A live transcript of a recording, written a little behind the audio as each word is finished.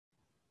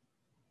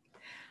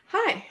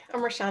Hi,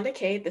 I'm Roshaunda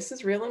K. This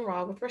is Real and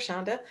Raw with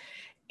Roshaunda,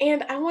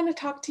 and I want to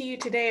talk to you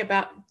today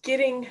about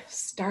getting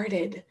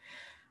started.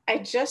 I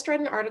just read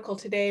an article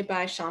today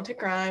by Shanta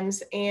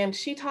Grimes, and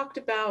she talked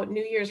about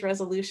New Year's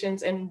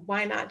resolutions and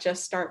why not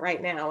just start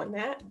right now. And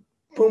that,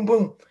 boom,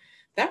 boom,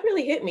 that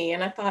really hit me.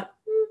 And I thought,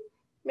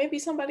 maybe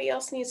somebody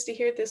else needs to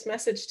hear this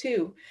message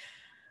too.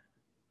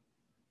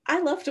 I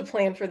love to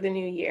plan for the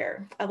new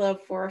year. I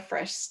love for a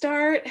fresh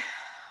start,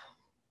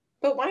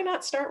 but why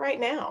not start right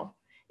now?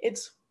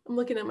 I'm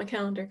looking at my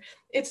calendar.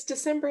 It's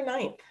December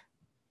 9th.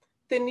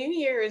 The new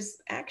year is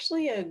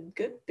actually a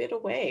good bit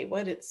away.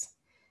 It's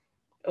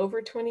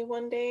over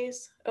 21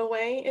 days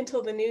away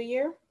until the new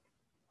year.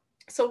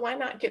 So why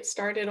not get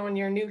started on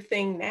your new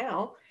thing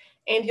now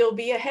and you'll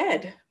be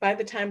ahead by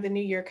the time the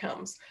new year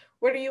comes?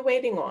 What are you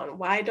waiting on?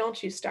 Why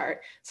don't you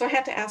start? So I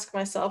had to ask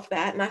myself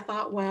that. And I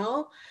thought,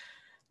 well,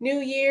 new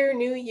year,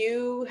 new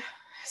you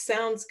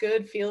sounds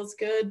good, feels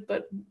good.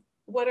 But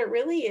what it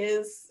really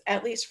is,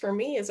 at least for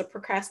me, is a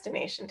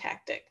procrastination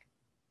tactic.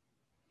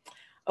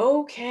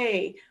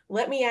 Okay,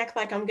 let me act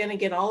like I'm going to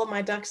get all of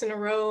my ducks in a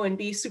row and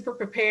be super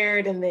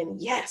prepared. And then,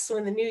 yes,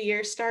 when the new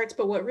year starts.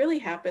 But what really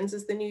happens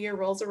is the new year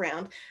rolls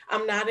around.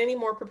 I'm not any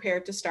more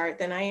prepared to start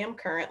than I am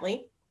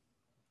currently.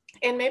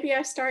 And maybe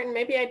I start and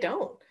maybe I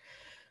don't.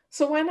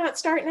 So why not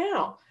start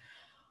now?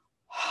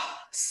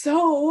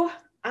 So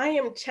I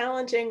am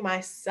challenging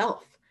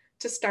myself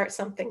to start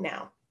something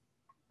now.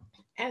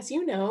 As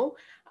you know,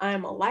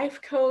 I'm a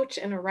life coach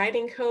and a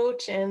writing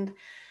coach, and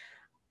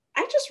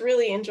I just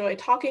really enjoy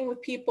talking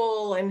with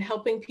people and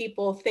helping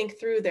people think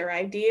through their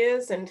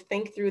ideas and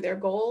think through their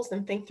goals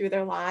and think through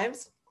their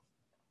lives.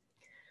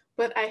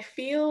 But I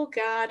feel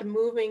God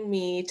moving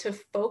me to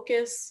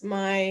focus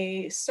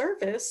my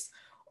service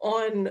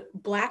on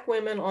Black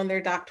women on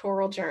their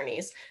doctoral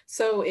journeys.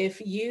 So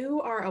if you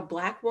are a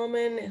Black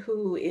woman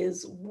who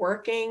is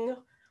working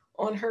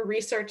on her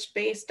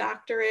research-based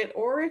doctorate,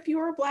 or if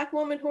you're a Black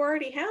woman who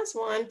already has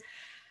one,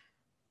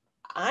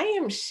 I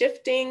am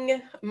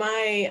shifting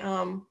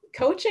my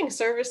coaching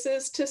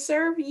services to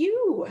serve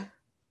you.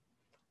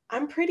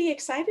 I'm pretty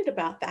excited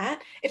about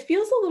that. It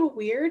feels a little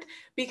weird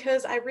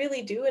because I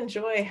really do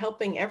enjoy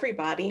helping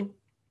everybody.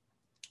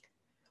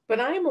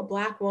 But I am a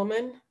Black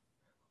woman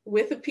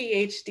with a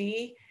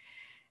PhD.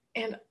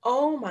 And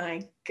oh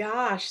my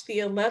gosh, the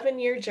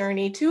 11-year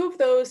journey, 2 of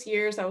those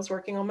years I was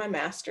working on my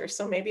master's.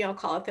 So maybe I'll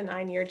call it the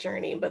 9-year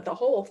journey, but the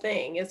whole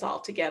thing is all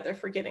together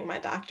for getting my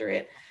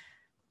doctorate.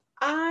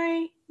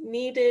 I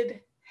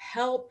needed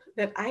help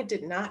that I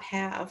did not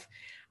have.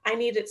 I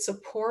needed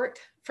support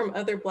from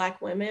other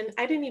Black women.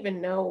 I didn't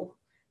even know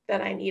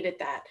that I needed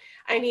that.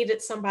 I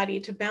needed somebody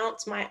to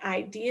bounce my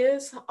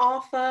ideas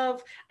off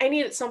of. I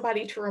needed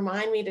somebody to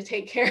remind me to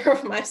take care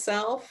of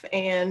myself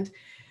and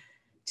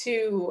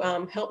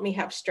to help me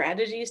have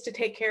strategies to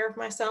take care of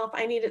myself.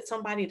 I needed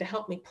somebody to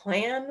help me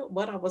plan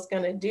what I was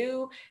going to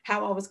do,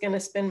 how I was going to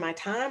spend my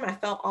time. I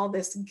felt all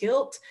this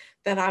guilt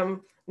that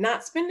I'm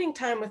not spending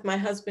time with my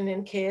husband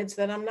and kids,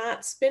 that I'm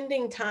not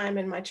spending time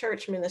in my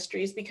church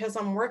ministries because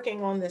I'm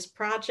working on this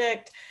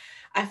project.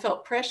 I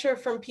felt pressure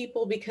from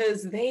people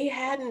because they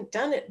hadn't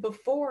done it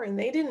before and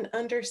they didn't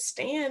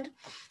understand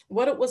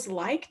what it was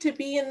like to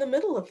be in the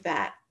middle of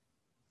that.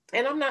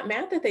 And I'm not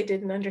mad that they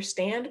didn't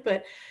understand,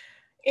 but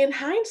in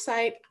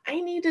hindsight, I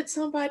needed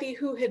somebody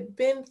who had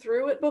been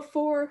through it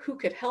before, who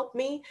could help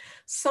me,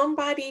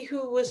 somebody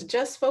who was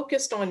just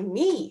focused on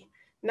me,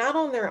 not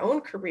on their own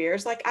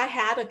careers. Like I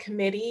had a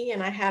committee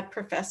and I had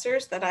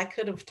professors that I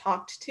could have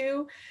talked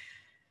to,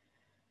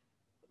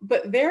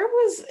 but there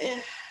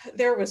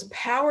was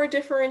power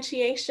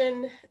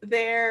differentiation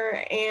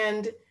there,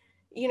 and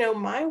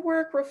my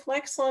work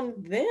reflects on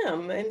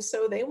them, and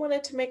so they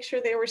wanted to make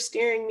sure they were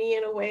steering me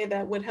in a way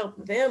that would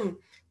help them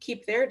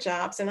keep their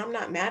jobs. And I'm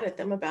not mad at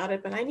them about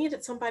it, but I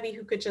needed somebody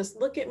who could just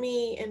look at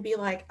me and be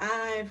like,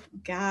 I've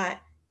got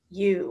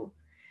you.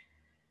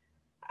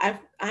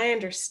 I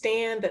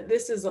understand that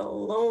this is a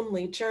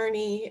lonely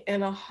journey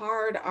and a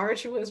hard,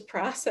 arduous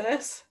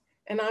process,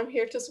 and I'm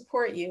here to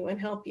support you and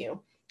help you.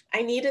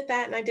 I needed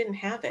that and I didn't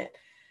have it.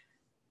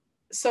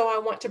 So I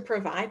want to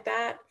provide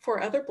that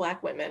for other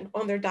Black women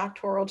on their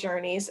doctoral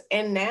journeys.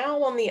 And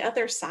now on the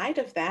other side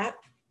of that,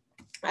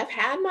 I've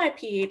had my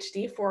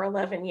PhD for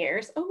 11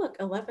 years. Oh, look,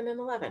 11 and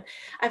 11.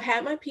 I've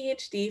had my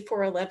PhD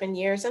for 11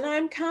 years, and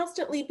I'm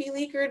constantly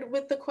beleaguered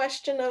with the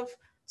question of,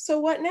 so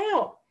what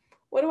now?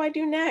 What do I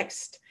do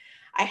next?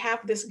 I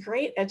have this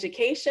great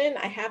education.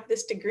 I have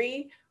this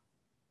degree.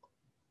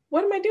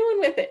 What am I doing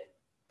with it?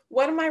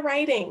 What am I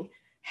writing?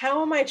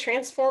 How am I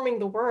transforming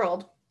the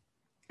world?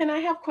 And I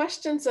have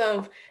questions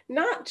of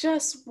not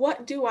just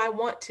what do I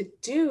want to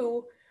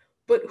do,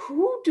 but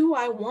who do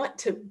I want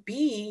to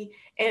be?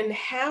 And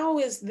how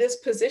is this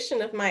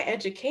position of my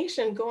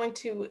education going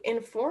to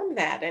inform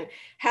that? And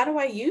how do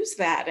I use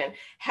that? And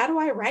how do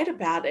I write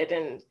about it?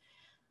 And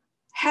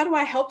how do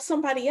I help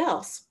somebody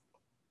else?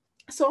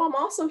 So I'm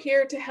also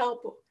here to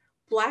help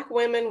Black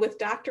women with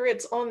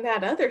doctorates on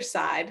that other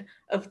side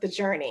of the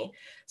journey.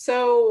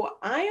 So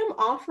I am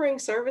offering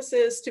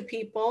services to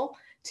people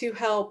to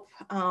help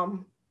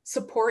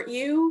support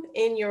you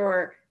in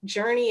your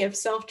journey of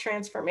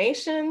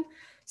self-transformation,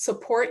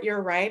 support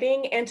your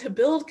writing, and to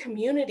build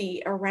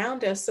community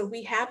around us so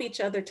we have each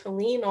other to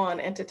lean on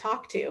and to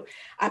talk to.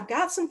 I've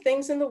got some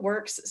things in the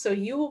works, so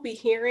you will be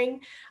hearing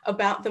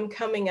about them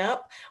coming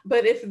up.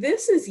 But if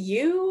this is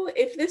you,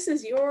 if this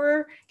is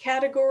your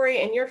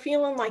category and you're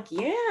feeling like,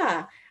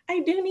 yeah,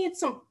 I do need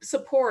some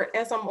support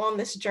as I'm on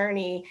this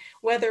journey,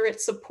 whether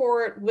it's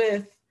support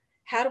with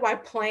how do I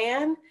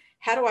plan,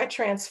 how do I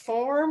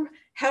transform,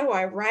 how do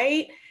I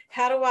write,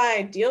 how do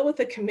I deal with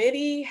a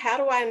committee, how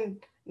do I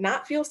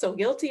not feel so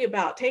guilty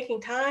about taking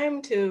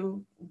time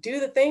to do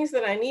the things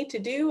that I need to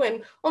do.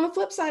 And on the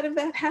flip side of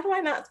that, how do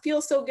I not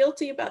feel so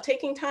guilty about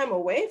taking time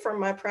away from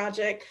my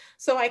project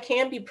so I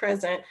can be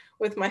present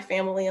with my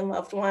family and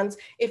loved ones?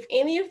 If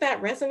any of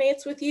that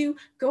resonates with you,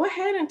 go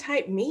ahead and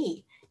type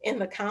me in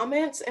the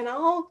comments and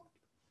I'll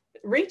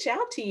reach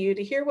out to you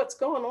to hear what's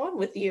going on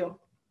with you.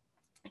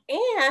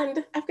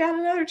 And I've got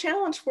another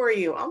challenge for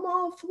you. I'm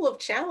all full of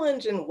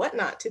challenge and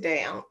whatnot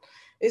today.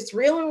 It's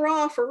real and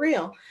raw for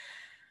real.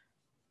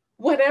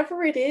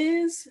 Whatever it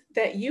is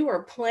that you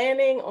are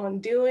planning on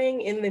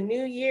doing in the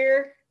new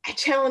year, I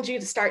challenge you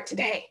to start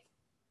today.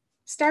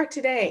 Start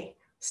today.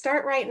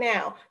 Start right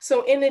now.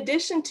 So in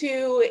addition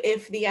to,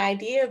 if the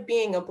idea of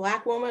being a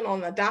Black woman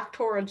on the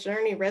doctoral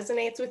journey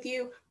resonates with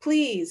you,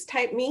 please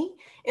type me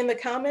in the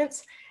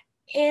comments.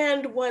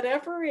 And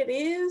whatever it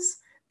is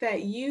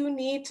that you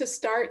need to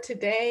start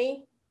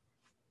today,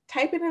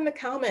 type it in the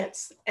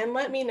comments and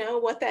let me know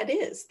what that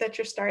is that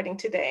you're starting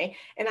today.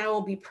 And I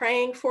will be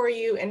praying for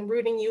you and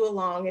rooting you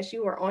along as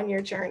you are on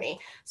your journey.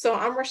 So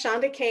I'm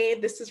Roshaunda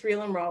Cade. This is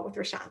Real and Raw with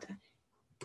Roshaunda.